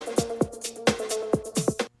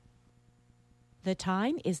The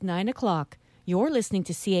time is 9 o'clock. You're listening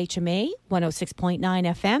to CHMA 106.9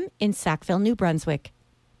 FM in Sackville, New Brunswick.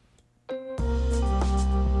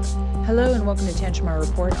 Hello and welcome to Tantramar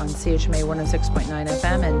Report on CHMA 106.9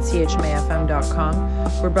 FM and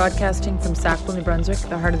CHMAFM.com. We're broadcasting from Sackville, New Brunswick,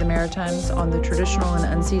 the heart of the Maritimes, on the traditional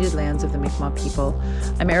and unceded lands of the Mi'kmaq people.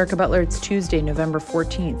 I'm Erica Butler. It's Tuesday, November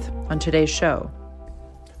 14th. On today's show,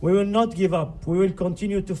 we will not give up. We will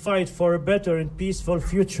continue to fight for a better and peaceful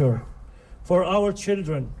future for our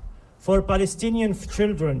children, for Palestinian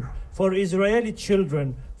children, for Israeli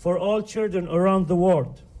children, for all children around the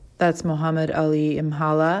world. That's Mohammed Ali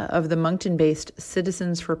Imhala of the Moncton-based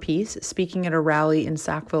Citizens for Peace speaking at a rally in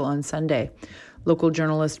Sackville on Sunday. Local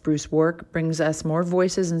journalist Bruce Wark brings us more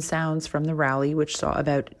voices and sounds from the rally, which saw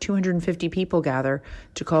about 250 people gather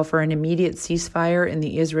to call for an immediate ceasefire in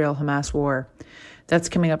the Israel-Hamas war. That's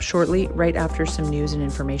coming up shortly, right after some news and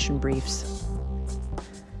information briefs.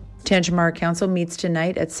 Tantramar Council meets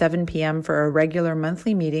tonight at 7 p.m. for a regular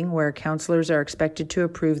monthly meeting where councillors are expected to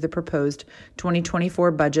approve the proposed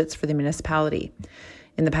 2024 budgets for the municipality.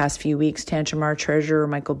 In the past few weeks, Tantramar Treasurer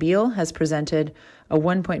Michael Beale has presented a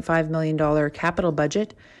 $1.5 million capital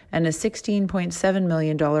budget and a $16.7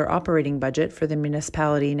 million operating budget for the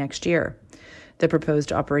municipality next year. The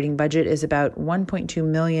proposed operating budget is about $1.2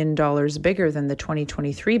 million bigger than the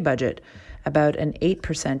 2023 budget, about an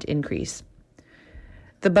 8% increase.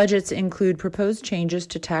 The budgets include proposed changes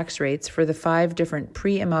to tax rates for the 5 different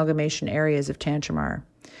pre-amalgamation areas of Tantramar.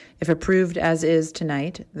 If approved as is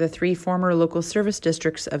tonight, the 3 former local service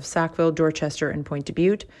districts of Sackville, Dorchester, and Point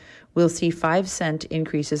Dubuque will see 5-cent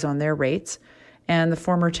increases on their rates, and the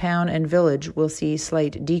former town and village will see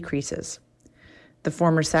slight decreases. The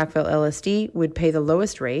former Sackville LSD would pay the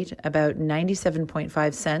lowest rate, about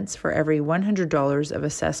 97.5 cents for every $100 of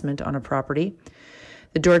assessment on a property.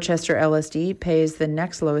 The Dorchester LSD pays the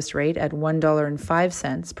next lowest rate at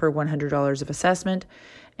 $1.05 per $100 of assessment,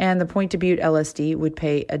 and the Point Dubuque LSD would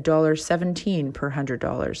pay $1.17 per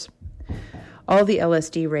 $100. All the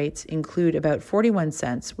LSD rates include about 41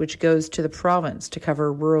 cents, which goes to the province to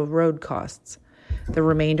cover rural road costs. The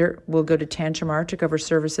remainder will go to Tantramar to cover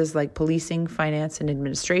services like policing, finance and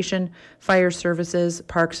administration, fire services,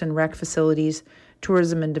 parks and rec facilities,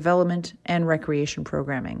 tourism and development, and recreation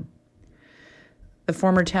programming. The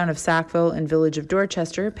former town of Sackville and village of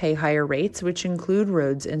Dorchester pay higher rates, which include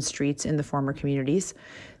roads and streets in the former communities.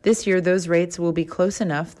 This year, those rates will be close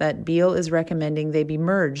enough that Beale is recommending they be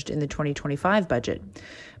merged in the 2025 budget.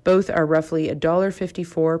 Both are roughly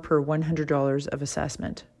 $1.54 per $100 of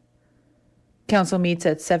assessment. Council meets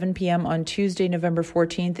at 7 p.m. on Tuesday, November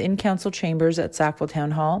 14th in Council Chambers at Sackville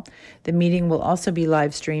Town Hall. The meeting will also be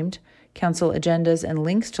live streamed. Council agendas and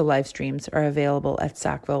links to live streams are available at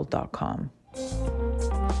sackville.com.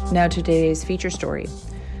 Now to today's feature story.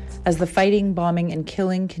 As the fighting, bombing, and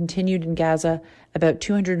killing continued in Gaza, about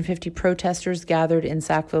 250 protesters gathered in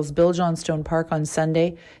Sackville's Bill Johnstone Park on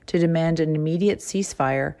Sunday to demand an immediate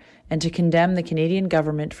ceasefire and to condemn the Canadian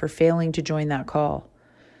government for failing to join that call.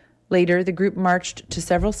 Later, the group marched to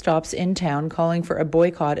several stops in town calling for a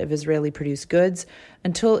boycott of Israeli-produced goods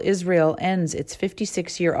until Israel ends its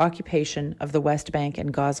 56-year occupation of the West Bank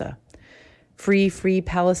and Gaza. Free, free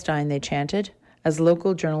Palestine, they chanted, as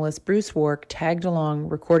local journalist Bruce Wark tagged along,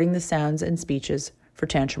 recording the sounds and speeches for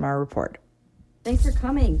Tantramar Report. Thanks for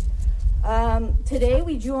coming. Today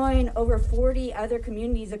we join over 40 other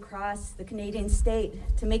communities across the Canadian state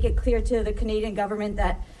to make it clear to the Canadian government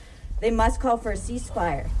that they must call for a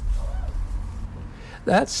ceasefire.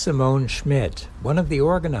 That's Simone Schmidt, one of the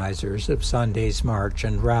organizers of Sunday's march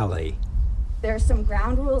and rally. There are some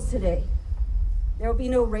ground rules today. There will be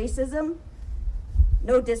no racism,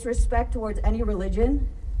 no disrespect towards any religion,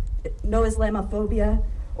 no Islamophobia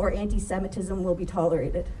or anti-Semitism will be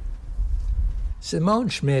tolerated. Simone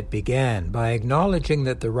Schmidt began by acknowledging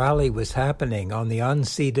that the rally was happening on the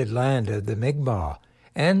unceded land of the Mi'kmaq,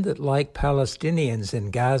 and that like Palestinians in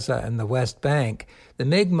Gaza and the West Bank, the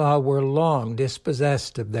Mi'kmaq were long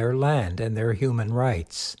dispossessed of their land and their human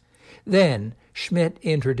rights. Then, Schmidt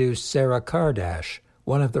introduced Sarah Kardash,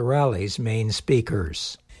 one of the rally's main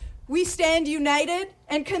speakers. We stand united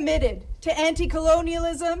and committed to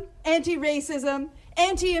anti-colonialism, anti-racism,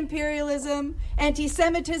 anti-imperialism,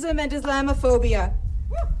 anti-Semitism, and Islamophobia.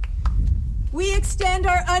 We extend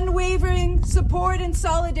our unwavering support and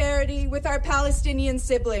solidarity with our Palestinian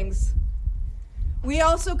siblings. We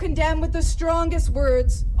also condemn with the strongest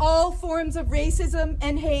words all forms of racism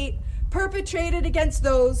and hate perpetrated against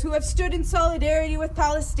those who have stood in solidarity with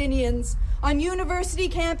Palestinians on university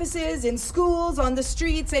campuses, in schools, on the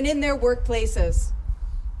streets, and in their workplaces.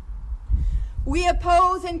 We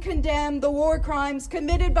oppose and condemn the war crimes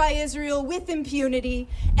committed by Israel with impunity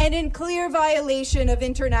and in clear violation of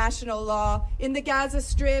international law in the Gaza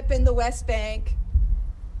Strip and the West Bank.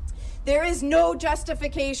 There is no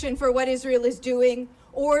justification for what Israel is doing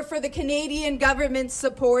or for the Canadian government's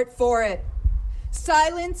support for it.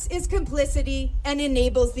 Silence is complicity and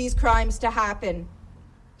enables these crimes to happen.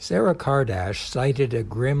 Sarah Kardash cited a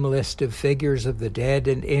grim list of figures of the dead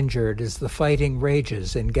and injured as the fighting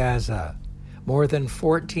rages in Gaza. More than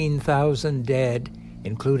 14,000 dead,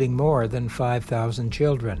 including more than 5,000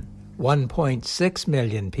 children. 1.6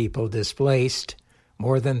 million people displaced,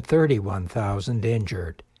 more than 31,000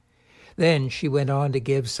 injured. Then she went on to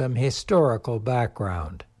give some historical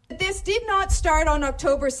background. This did not start on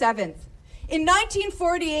October 7th. In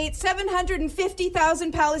 1948,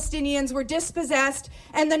 750,000 Palestinians were dispossessed,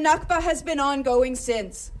 and the Nakba has been ongoing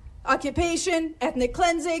since. Occupation, ethnic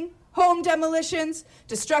cleansing, home demolitions,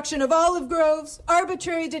 destruction of olive groves,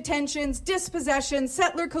 arbitrary detentions, dispossession,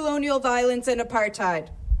 settler colonial violence, and apartheid.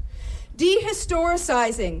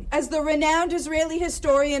 Dehistoricizing, as the renowned Israeli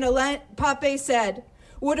historian Alain Pape said,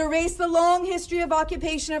 would erase the long history of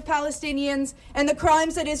occupation of Palestinians and the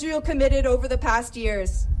crimes that Israel committed over the past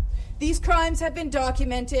years. These crimes have been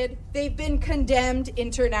documented. They've been condemned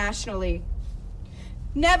internationally.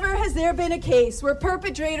 Never has there been a case where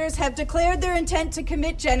perpetrators have declared their intent to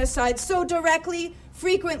commit genocide so directly,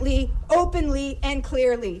 frequently, openly, and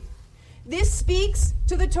clearly. This speaks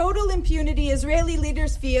to the total impunity Israeli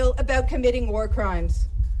leaders feel about committing war crimes.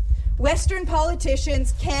 Western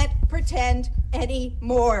politicians can't pretend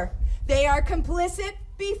anymore. They are complicit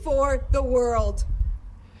before the world.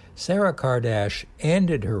 Sarah Kardash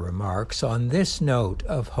ended her remarks on this note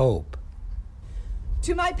of hope.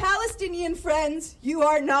 To my Palestinian friends, you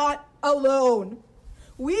are not alone.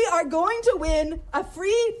 We are going to win a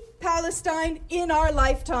free Palestine in our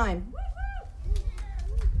lifetime.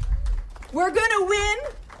 We're going to win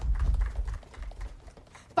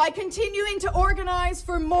by continuing to organize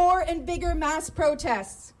for more and bigger mass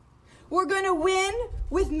protests. We're going to win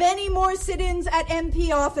with many more sit-ins at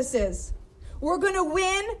MP offices. We're going to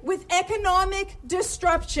win with economic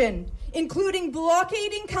disruption, including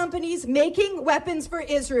blockading companies making weapons for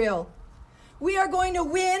Israel. We are going to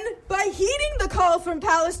win by heeding the call from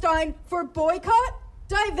Palestine for boycott,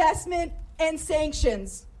 divestment, and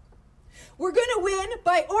sanctions. We're going to win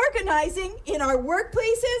by organizing in our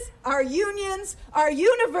workplaces, our unions, our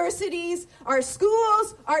universities, our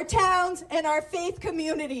schools, our towns, and our faith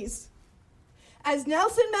communities. As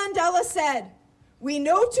Nelson Mandela said, we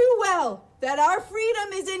know too well that our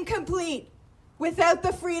freedom is incomplete without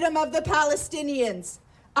the freedom of the Palestinians.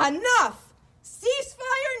 Enough!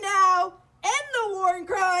 Ceasefire now! End the war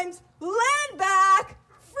crimes! Land back!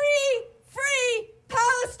 Free, free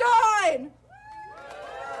Palestine!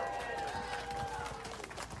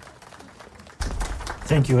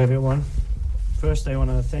 Thank you, everyone. First, I want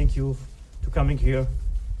to thank you for coming here,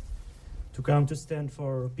 to come to stand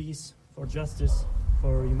for peace, for justice,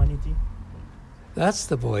 for humanity. That's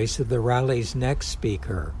the voice of the rally's next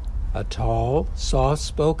speaker, a tall,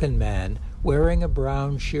 soft-spoken man wearing a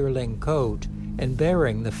brown shearling coat and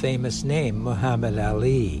bearing the famous name Muhammad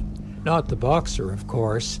Ali. Not the boxer, of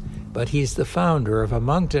course, but he's the founder of a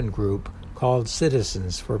Moncton group called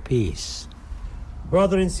Citizens for Peace.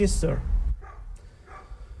 Brother and sister,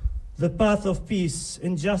 the path of peace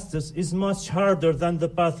and justice is much harder than the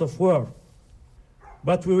path of war.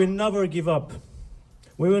 But we will never give up.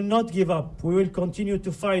 We will not give up. We will continue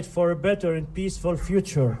to fight for a better and peaceful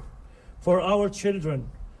future for our children,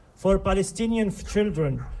 for Palestinian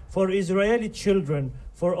children, for Israeli children,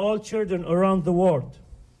 for all children around the world.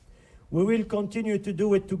 We will continue to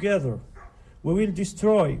do it together. We will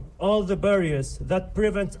destroy all the barriers that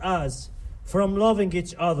prevent us from loving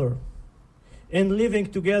each other and living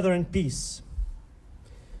together in peace.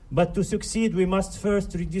 But to succeed, we must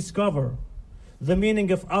first rediscover the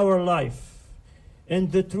meaning of our life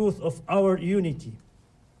and the truth of our unity.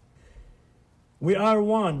 We are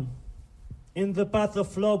one. In the path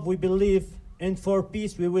of love we believe, and for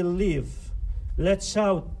peace we will live. Let's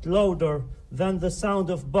shout louder than the sound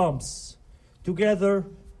of bombs. Together,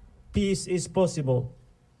 peace is possible.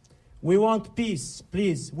 We want peace,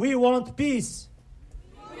 please. We want peace.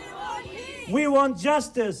 We want peace. We want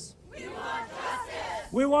justice. We want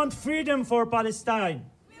justice. We want freedom for Palestine.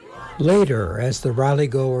 Later, as the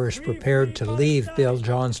rallygoers prepared to leave Bill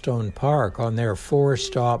Johnstone Park on their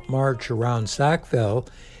 4-stop march around Sackville,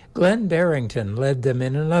 Glenn Barrington led them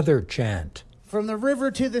in another chant. From the river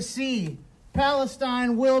to the sea,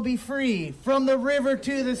 Palestine will be free. From the river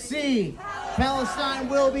to the sea, Palestine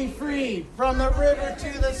will be free. From the river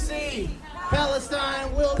to the sea,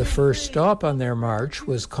 Palestine will The first stop on their march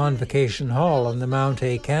was Convocation Hall on the Mount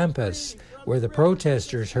A campus, where the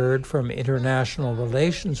protesters heard from international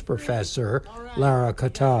relations professor Lara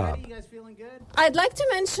Katab. I'd like to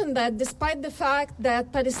mention that despite the fact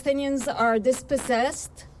that Palestinians are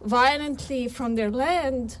dispossessed violently from their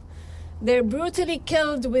land, they're brutally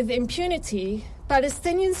killed with impunity,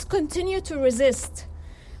 Palestinians continue to resist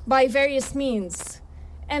by various means.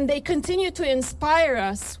 And they continue to inspire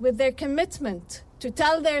us with their commitment to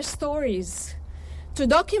tell their stories, to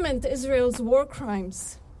document Israel's war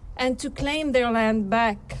crimes, and to claim their land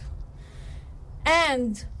back,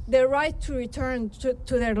 and their right to return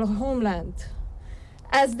to their homeland.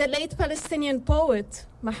 As the late Palestinian poet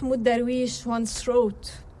Mahmoud Darwish once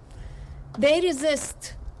wrote, they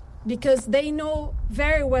resist because they know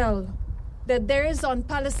very well that there is on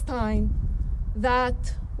Palestine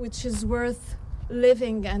that which is worth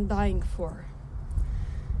living and dying for.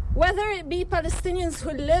 Whether it be Palestinians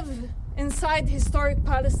who live inside historic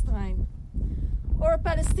Palestine or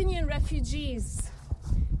Palestinian refugees,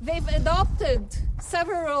 they've adopted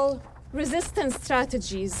several resistance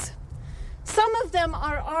strategies. Some of them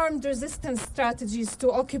are armed resistance strategies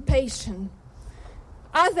to occupation.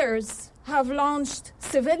 Others have launched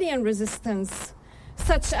civilian resistance,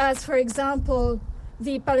 such as, for example,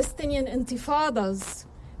 the Palestinian intifadas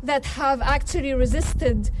that have actually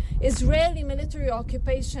resisted Israeli military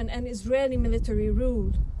occupation and Israeli military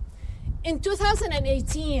rule. In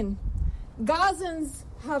 2018, Gazans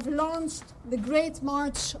have launched the Great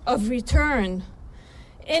March of Return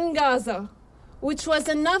in Gaza, which was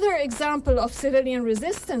another example of civilian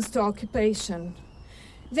resistance to occupation.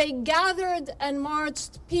 They gathered and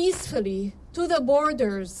marched peacefully to the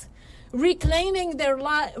borders, reclaiming their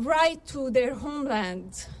right to their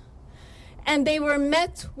homeland. And they were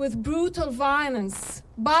met with brutal violence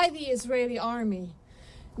by the Israeli army.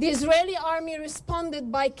 The Israeli army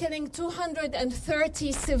responded by killing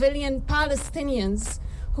 230 civilian Palestinians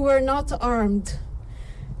who were not armed.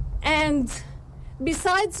 And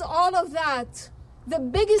besides all of that, the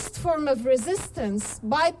biggest form of resistance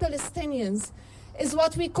by Palestinians is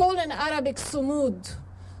what we call in Arabic sumud.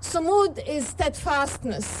 Sumud is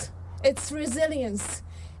steadfastness, it's resilience,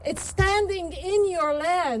 it's standing in your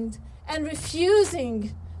land and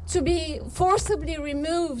refusing to be forcibly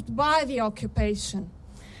removed by the occupation.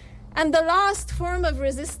 And the last form of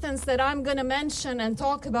resistance that I'm going to mention and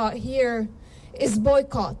talk about here is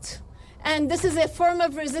boycott. And this is a form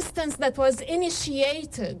of resistance that was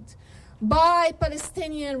initiated by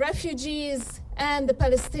Palestinian refugees and the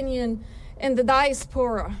Palestinian in the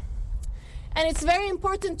diaspora. And it's very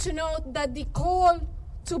important to note that the call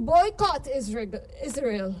to boycott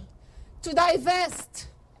Israel, to divest,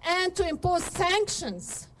 and to impose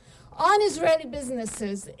sanctions on Israeli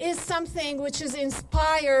businesses is something which is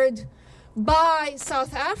inspired by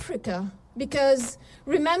South Africa. Because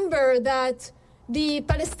remember that the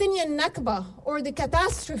Palestinian Nakba, or the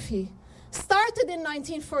catastrophe, started in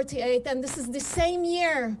 1948, and this is the same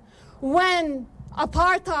year when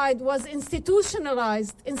apartheid was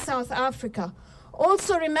institutionalized in South Africa.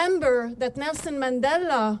 Also remember that Nelson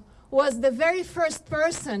Mandela was the very first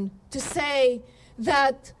person to say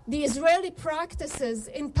that the Israeli practices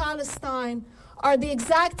in Palestine are the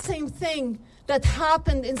exact same thing that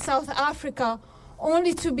happened in South Africa,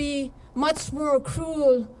 only to be much more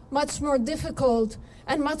cruel, much more difficult,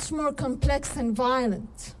 and much more complex and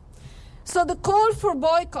violent. So the call for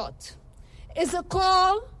boycott is a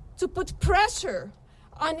call to put pressure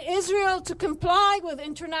on Israel to comply with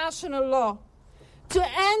international law, to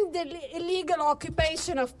end the illegal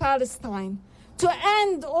occupation of Palestine, to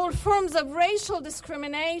end all forms of racial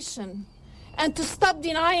discrimination, and to stop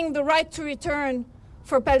denying the right to return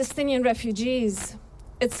for Palestinian refugees.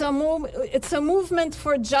 It's a movement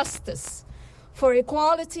for justice, for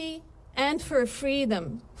equality, and for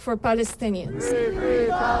freedom for Palestinians. Free, free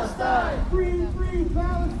Palestine! Free, free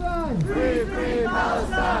Palestine! Free, free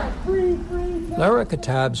Palestine! Free, free Palestine! Lara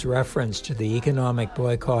Katab's reference to the economic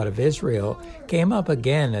boycott of Israel came up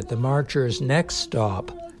again at the marchers' next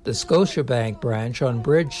stop, the Scotiabank branch on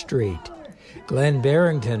Bridge Street. Glenn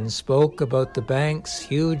Barrington spoke about the bank's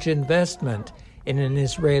huge investment in an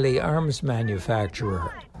Israeli arms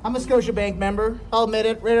manufacturer. I'm a Scotiabank member. I'll admit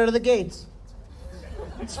it right out of the gates.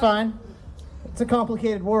 It's fine. It's a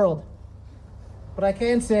complicated world. But I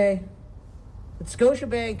can say that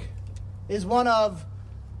Scotiabank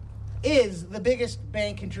is the biggest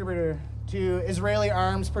bank contributor to Israeli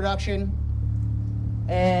arms production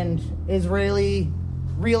and Israeli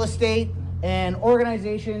real estate and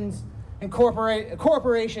organizations and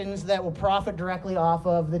corporations that will profit directly off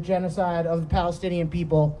of the genocide of the Palestinian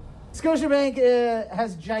people Scotiabank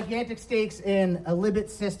has gigantic stakes in Libet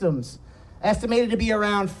Systems, estimated to be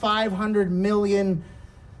around $500 million,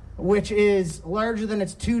 which is larger than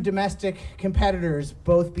its two domestic competitors,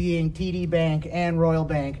 both being TD Bank and Royal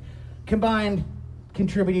Bank. Combined,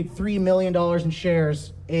 contributed $3 million in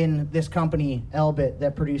shares in this company, Elbit,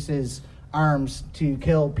 that produces arms to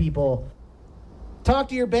kill people. Talk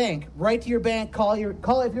to your bank. Write to your bank. Call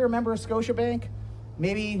if you're a member of Scotiabank.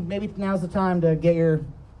 Maybe now's the time to get your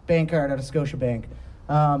bank card out of Scotiabank,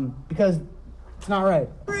 because it's not right.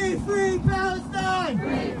 Free, free Palestine!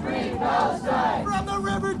 Free, free Palestine! From the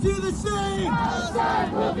river to the sea!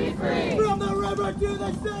 Palestine will be free! From the river to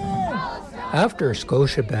the sea! After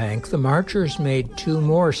Scotiabank, the marchers made two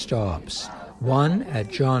more stops. One at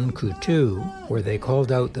John Coutu, where they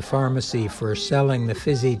called out the pharmacy for selling the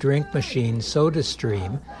fizzy drink machine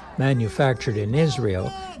SodaStream, manufactured in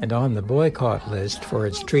Israel and on the boycott list for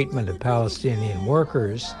its treatment of Palestinian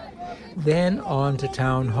workers. Then on to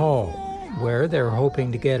Town Hall, where they're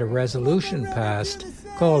hoping to get a resolution passed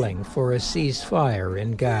calling for a ceasefire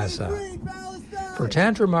in Gaza. For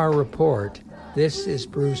Tantramar Report, this is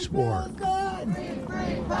Bruce Wark.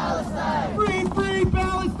 Free Palestine! Free, free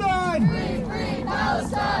Palestine! Free, free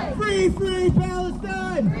Palestine! Free, free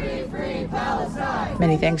Palestine! Free, free Palestine!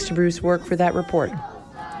 Many thanks to Bruce Wark for that report.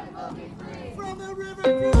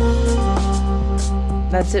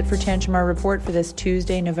 That's it for Tantramar Report for this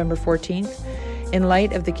Tuesday, November 14th. In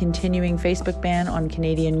light of the continuing Facebook ban on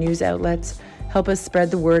Canadian news outlets, help us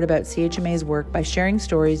spread the word about CHMA's work by sharing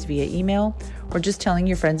stories via email or just telling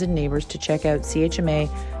your friends and neighbors to check out CHMA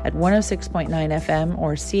at 106.9 FM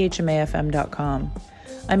or chmafm.com.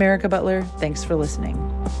 I'm Erica Butler. Thanks for listening.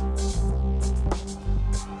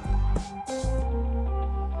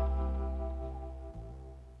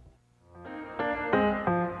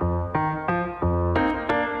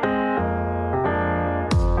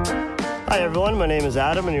 Hi everyone, my name is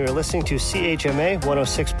Adam and you're listening to CHMA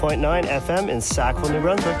 106.9 FM in Sackville, New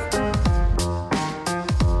Brunswick.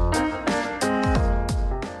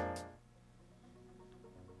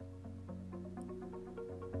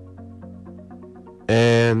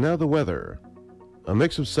 And now the weather. A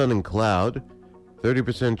mix of sun and cloud,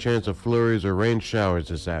 30% chance of flurries or rain showers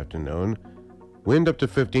this afternoon, wind up to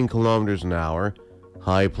 15 kilometers an hour,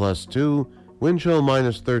 high +2, wind chill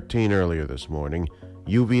 -13 earlier this morning,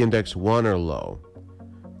 UV index 1 or low.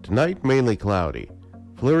 Tonight, mainly cloudy.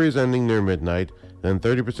 Flurries ending near midnight, then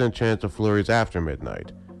 30% chance of flurries after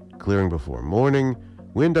midnight. Clearing before morning,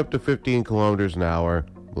 wind up to 15 kilometers an hour,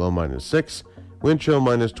 low -6, wind chill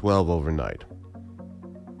 -12 overnight.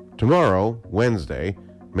 Tomorrow, Wednesday,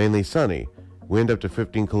 mainly sunny, wind up to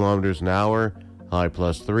 15 kilometers an hour, high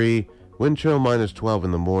 +3, wind chill -12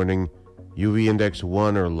 in the morning, UV index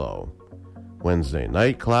 1 or low. Wednesday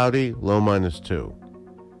night, cloudy, low -2.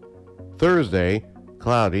 Thursday,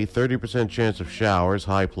 cloudy, 30% chance of showers,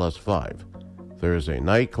 high +5. Thursday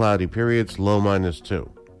night, cloudy periods, low -2.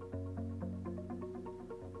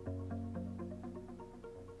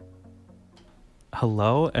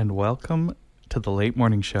 Hello and welcome to the Late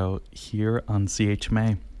Morning Show here on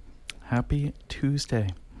CHMA. Happy Tuesday.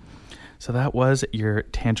 So that was your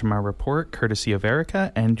Tantramar Report, courtesy of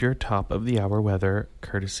Erica, and your top of the hour weather,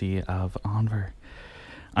 courtesy of Anver.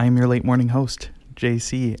 I am your late morning host,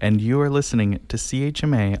 JC, and you are listening to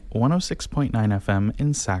CHMA 106.9 FM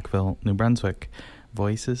in Sackville, New Brunswick.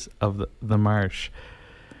 Voices of the Marsh.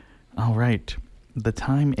 All right, the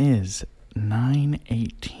time is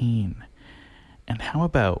 9:18. And how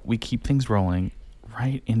about we keep things rolling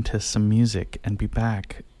right into some music and be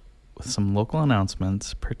back with some local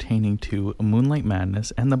announcements pertaining to Moonlight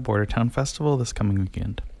Madness and the Bordertown Festival this coming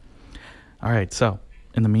weekend. All right, so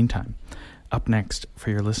in the meantime, up next for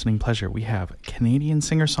your listening pleasure, we have Canadian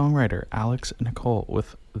singer-songwriter Alex Nicole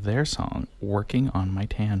with their song, Working on My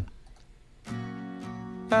Tan.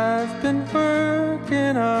 I've been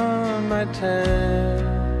working on my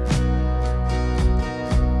tan,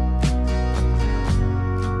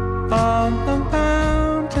 on the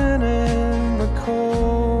mountain in the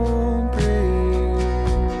cold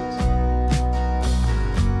breeze,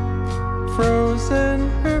 frozen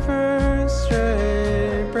rivers,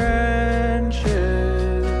 stray branches,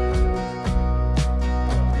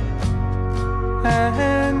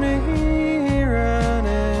 and me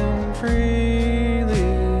running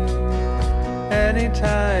freely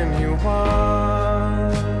anytime you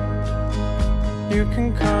want. You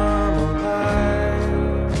can come alive.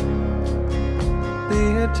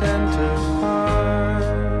 The attentive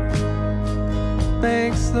heart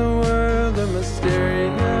makes the world a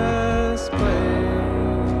mysterious place.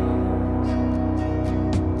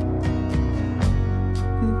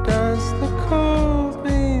 Does the cold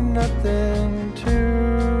mean nothing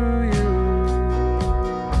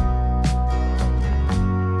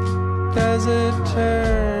does it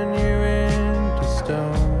turn you into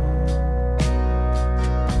stone?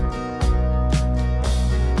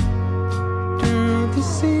 Do the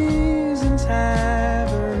seasons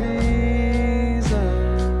have a reason?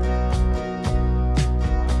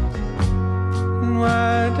 And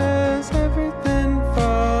why does everything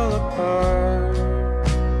fall apart?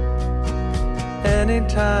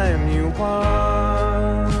 Anytime you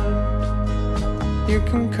want, you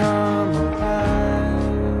can come alive.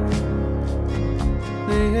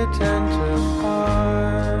 The attentive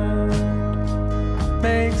heart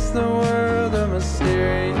makes the world a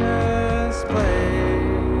mysterious place.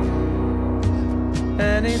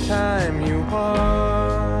 Anytime you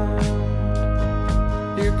want,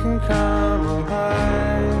 you can come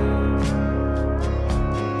alive.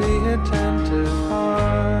 The attentive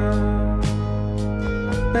heart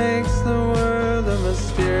makes the world a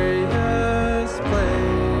mysterious place.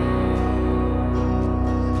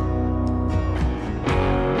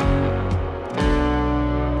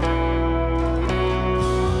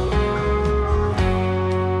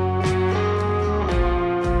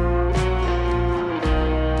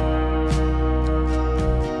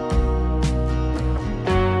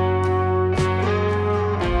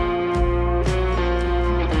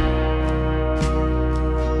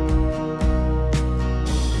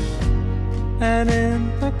 And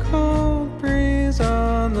in the cold breeze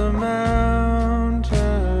on the mountain,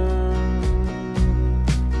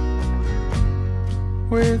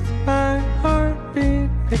 with my heartbeat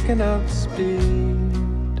picking up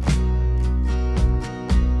speed,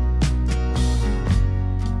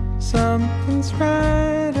 something's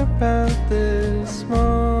right about this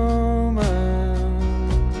moment.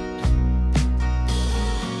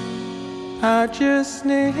 I just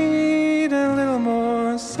need a little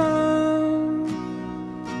more sun.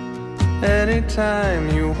 Anytime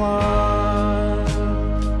you want,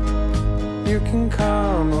 you can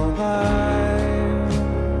come alive.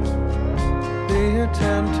 The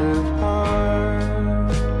attentive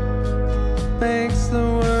heart makes the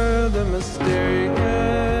world a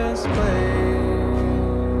mysterious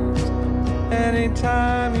place.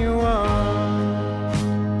 Anytime you want,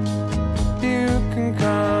 you can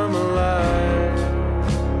come alive.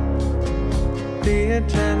 The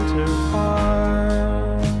attentive heart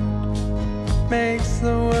makes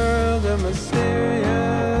the world a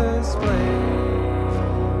mysterious place.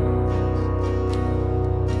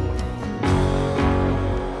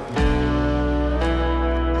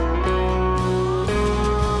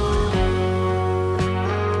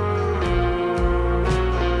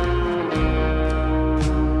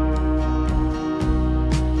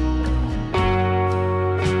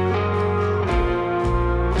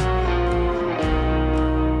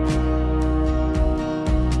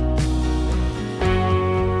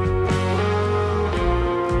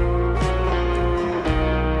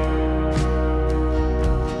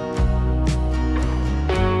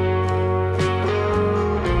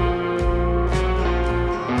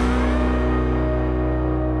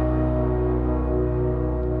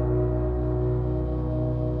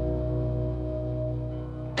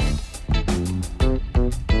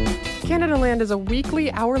 Canadaland is a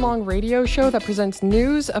weekly hour-long radio show that presents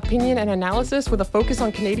news, opinion, and analysis with a focus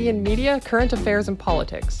on Canadian media, current affairs, and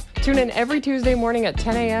politics. Tune in every Tuesday morning at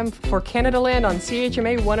 10 a.m. for Canadaland on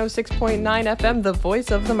CHMA 106.9 FM, the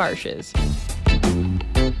voice of the marshes.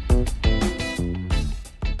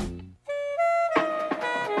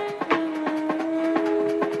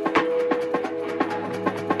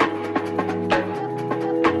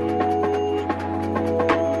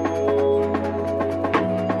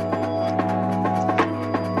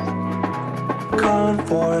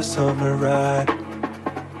 For a summer ride,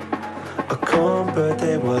 a calm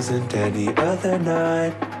birthday wasn't any other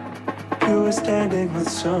night. You were standing with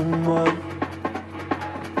someone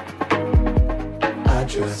I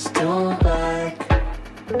just don't like.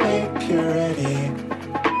 Fake purity,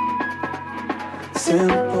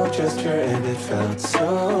 simple gesture and it felt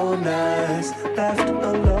so nice. Left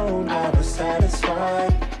alone, I was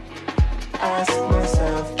satisfied. Asked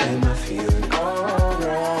myself, am I feeling alright?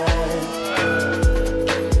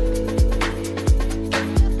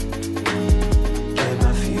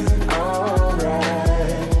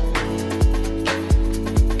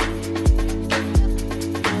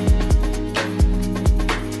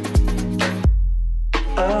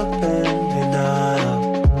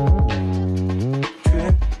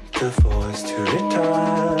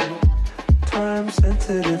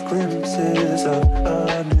 Glimpses of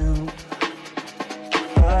a new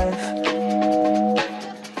life.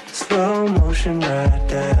 Slow motion right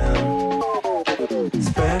down.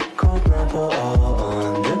 Speckled rubble all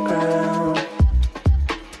on the ground.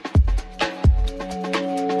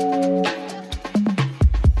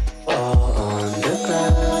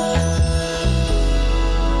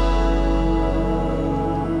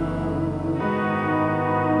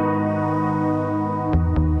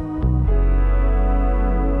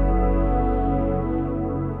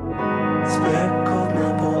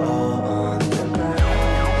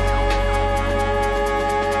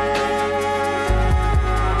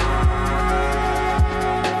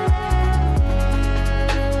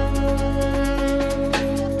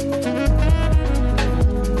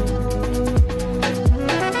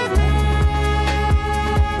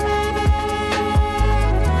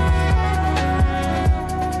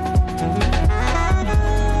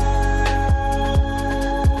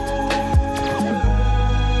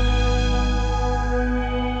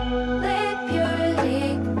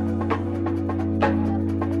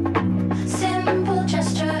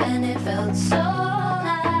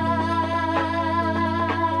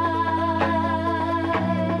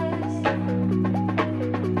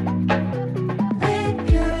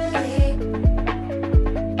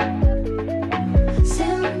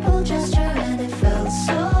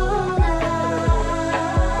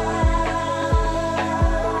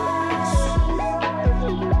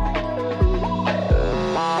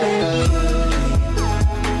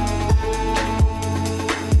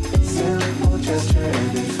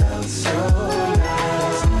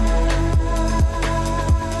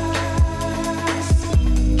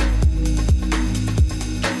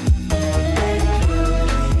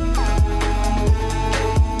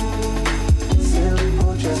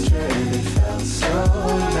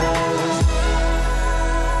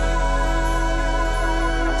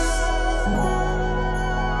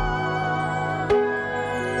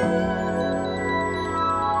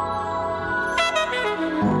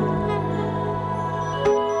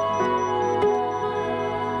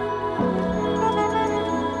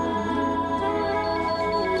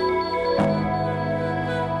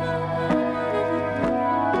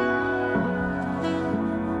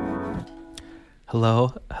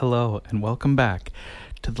 Hello, and welcome back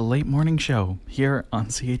to the late morning show here on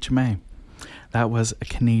CHMA. That was a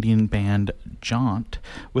Canadian band, Jaunt,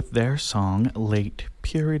 with their song Late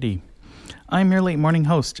Purity. I'm your late morning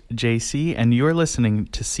host, JC, and you're listening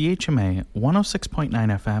to CHMA 106.9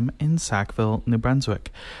 FM in Sackville, New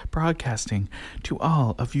Brunswick, broadcasting to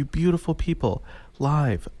all of you beautiful people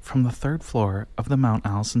live from the third floor of the Mount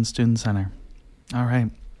Allison Student Center. All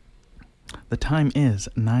right. The time is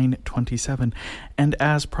 9:27, and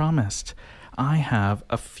as promised, I have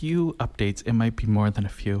a few updates, it might be more than a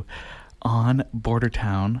few, on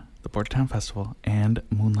Bordertown, the Bordertown Festival, and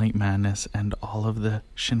Moonlight Madness, and all of the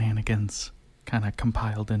shenanigans kind of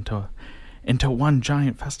compiled into one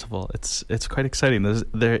giant festival. It's quite exciting.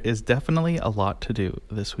 There is definitely a lot to do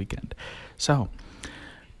this weekend. So,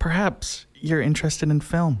 perhaps you're interested in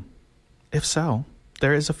film. If so,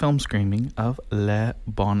 there is a film screening of Le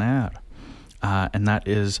Bonheur. And that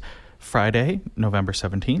is Friday, November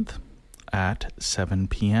 17th at 7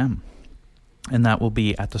 p.m. And that will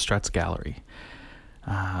be at the Struts Gallery.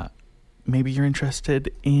 Maybe you're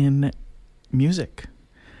interested in music.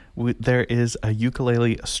 There is a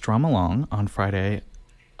ukulele strum-along on Friday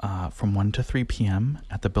from 1 to 3 p.m.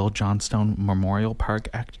 at the Bill Johnstone Memorial Park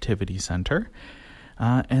Activity Center.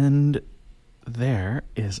 And there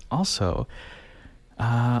is also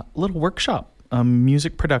a little workshop,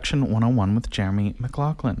 Music Production 101 with Jeremy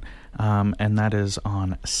McLaughlin. And that is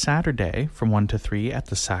on Saturday from 1 to 3 at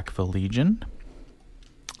the Sackville Legion.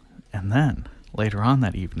 And then later on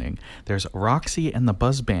that evening, there's Roxy and the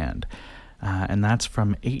Buzz Band. And that's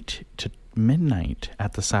from 8 to midnight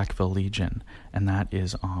at the Sackville Legion. And that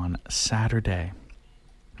is on Saturday.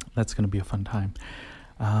 That's going to be a fun time.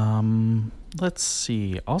 Let's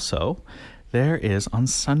see. Also, there is on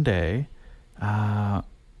Sunday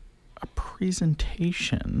a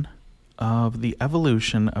presentation of the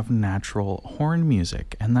evolution of natural horn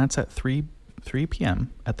music, and that's at 3 p.m.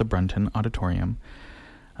 at the Brunton Auditorium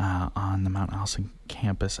on the Mount Allison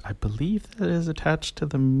campus. I believe that is attached to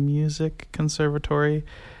the Music Conservatory.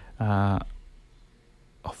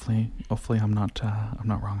 Hopefully I'm not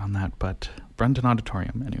wrong on that, but Brunton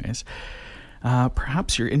Auditorium, anyways.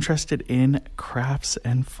 Perhaps you're interested in crafts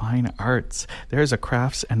and fine arts. There is a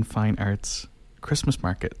crafts and fine arts Christmas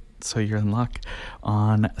market, so you're in luck,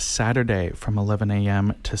 on Saturday from 11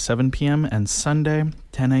 a.m. to 7 p.m. and Sunday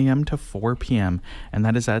 10 a.m. to 4 p.m. And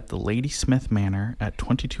that is at the Ladysmith Manor at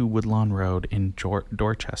 22 Woodlawn Road in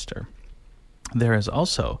Dorchester. There is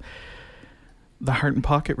also the Heart and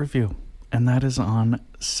Pocket Review, and that is on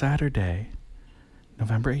Saturday,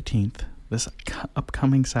 November 18th, this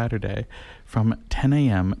upcoming Saturday, from 10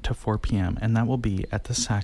 a.m. to 4 p.m. And that will be at the